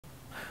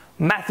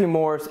Matthew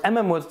Morris,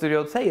 Wood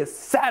Studio. Today is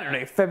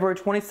Saturday, February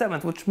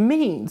 27th, which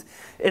means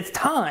it's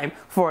time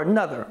for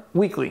another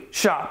weekly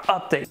shop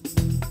update.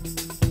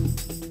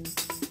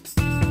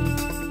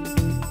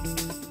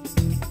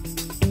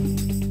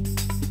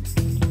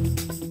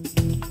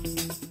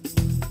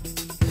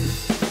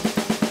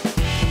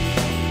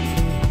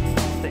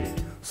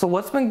 So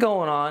what's been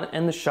going on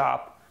in the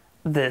shop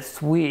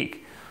this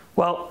week?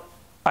 Well,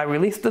 I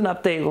released an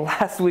update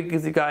last week,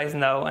 as you guys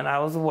know, and I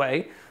was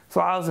away. So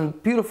I was in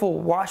beautiful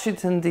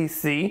Washington,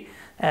 D.C.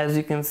 As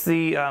you can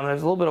see,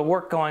 there's a little bit of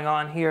work going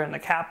on here in the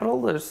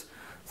Capitol. There's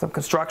some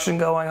construction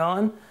going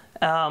on.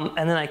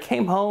 And then I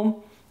came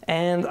home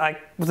and I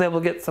was able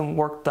to get some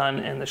work done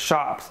in the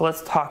shop. So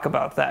let's talk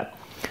about that.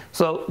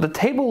 So the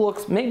table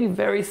looks maybe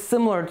very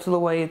similar to the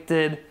way it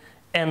did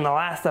in the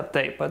last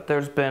update, but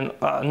there's been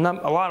a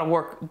lot of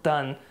work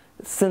done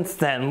since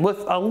then. With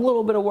a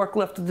little bit of work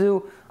left to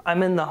do,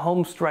 I'm in the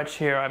home stretch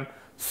here. I'm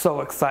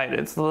so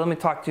excited. So let me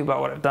talk to you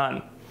about what I've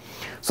done.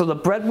 So the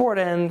breadboard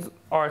ends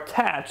are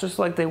attached just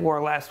like they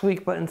were last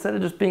week, but instead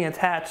of just being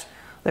attached,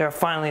 they are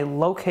finally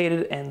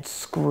located and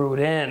screwed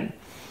in.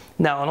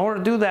 Now, in order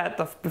to do that,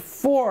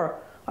 before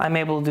I'm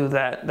able to do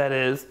that, that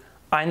is,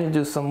 I need to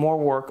do some more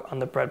work on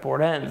the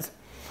breadboard ends.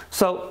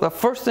 So the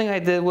first thing I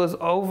did was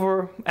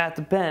over at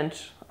the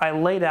bench, I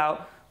laid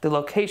out the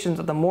locations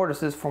of the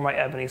mortises for my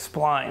ebony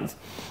splines.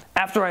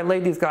 After I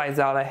laid these guys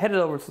out, I headed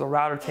over to the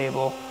router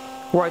table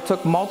where I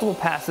took multiple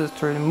passes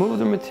to remove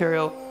the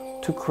material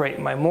to create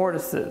my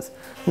mortises.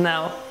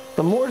 Now,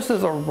 the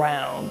mortises are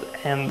round,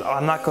 and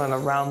I'm not going to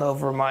round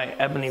over my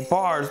ebony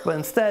bars, but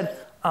instead,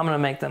 I'm going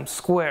to make them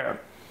square.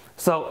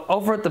 So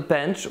over at the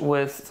bench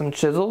with some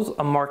chisels,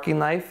 a marking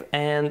knife,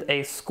 and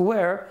a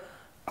square,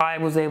 I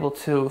was able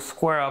to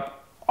square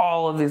up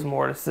all of these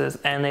mortises,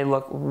 and they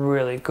look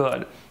really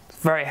good.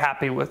 Very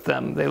happy with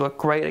them. They look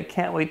great. I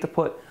can't wait to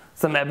put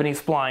some ebony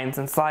splines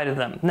inside of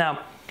them.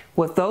 Now,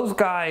 with those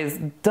guys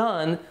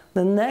done,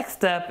 the next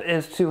step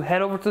is to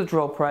head over to the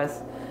drill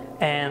press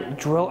and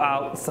drill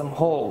out some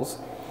holes.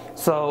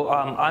 So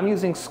I'm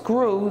using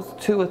screws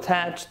to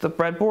attach the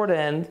breadboard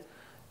end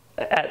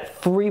at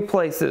 3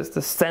 places,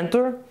 the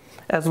center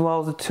as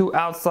well as the 2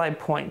 outside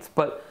points,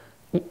 but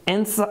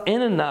in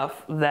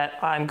enough that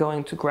I'm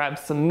going to grab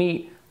some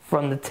meat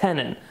from the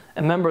tenon.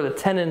 And remember, the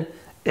tenon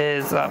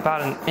is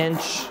about an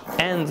inch,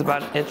 ends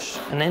about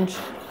an inch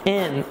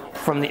in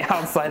from the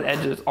outside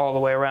edges all the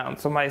way around.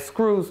 So my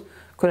screws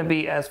couldn't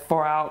be as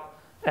far out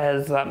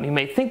as you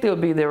may think they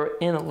would be. They were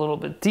in a little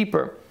bit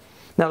deeper.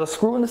 Now the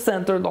screw in the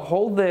center, the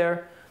hole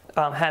there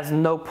has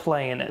no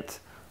play in it.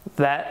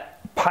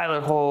 That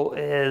pilot hole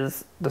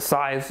is the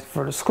size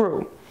for the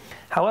screw.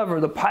 However,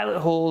 the pilot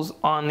holes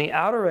on the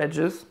outer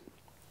edges,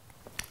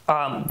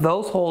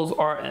 those holes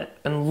are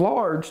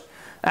enlarged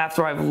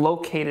after I've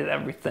located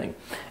everything.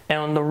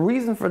 And the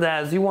reason for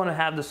that is you want to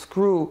have the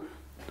screw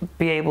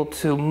be able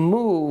to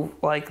move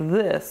like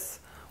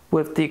this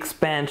with the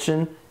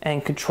expansion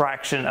and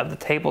contraction of the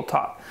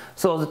tabletop.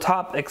 So as the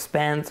top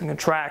expands and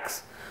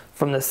contracts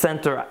from the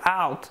center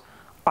out,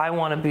 I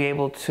want to be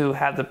able to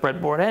have the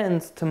breadboard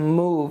ends to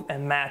move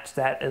and match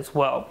that as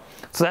well.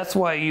 So that's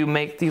why you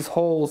make these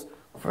holes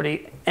for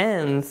the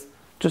ends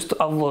just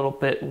a little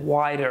bit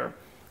wider.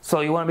 So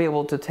you want to be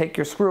able to take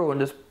your screw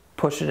and just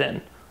push it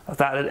in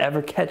without it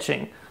ever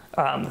catching,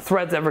 the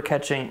threads ever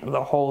catching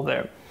the hole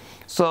there.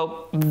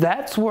 So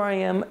that's where I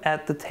am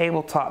at the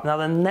tabletop. Now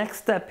the next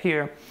step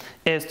here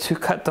is to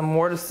cut the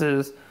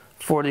mortises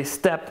for the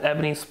stepped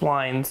ebony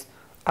splines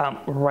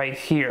right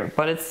here.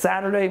 But it's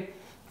Saturday,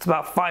 it's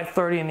about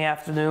 5:30 in the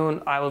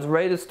afternoon. I was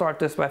ready to start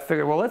this, but I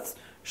figured, well, let's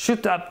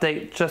shoot the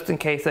update just in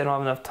case I don't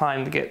have enough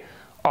time to get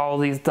all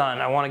these done.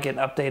 I want to get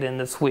an update in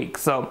this week.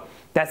 So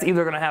that's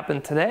either going to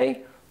happen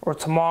today or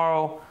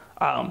tomorrow.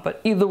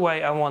 But either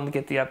way, I wanted to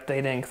get the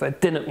update in because I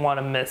didn't want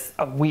to miss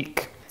a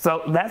week.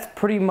 So that's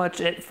pretty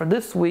much it for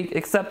this week,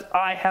 except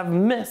I have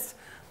missed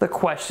the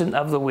question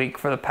of the week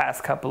for the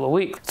past couple of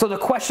weeks. So the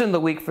question of the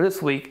week for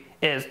this week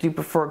is, do you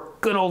prefer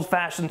good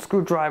old-fashioned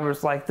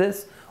screwdrivers like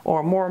this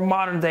or more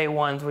modern day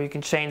ones where you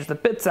can change the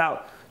bits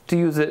out to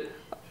use it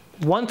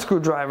one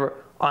screwdriver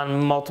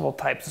on multiple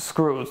types of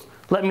screws?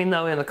 Let me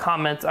know in the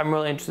comments. I'm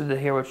really interested to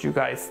hear what you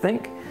guys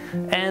think.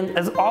 And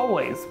as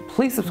always,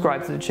 please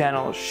subscribe to the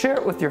channel, share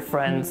it with your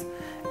friends,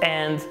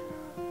 and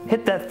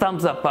hit that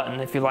thumbs up button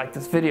if you like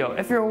this video.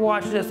 If you're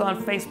watching this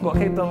on Facebook,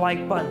 hit the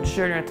like button,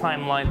 share it in your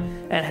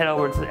timeline, and head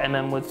over to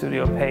the Wood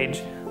Studio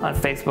page on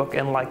Facebook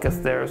and like us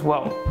there as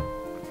well.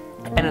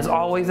 And as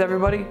always,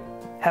 everybody,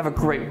 have a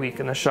great week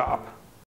in the shop.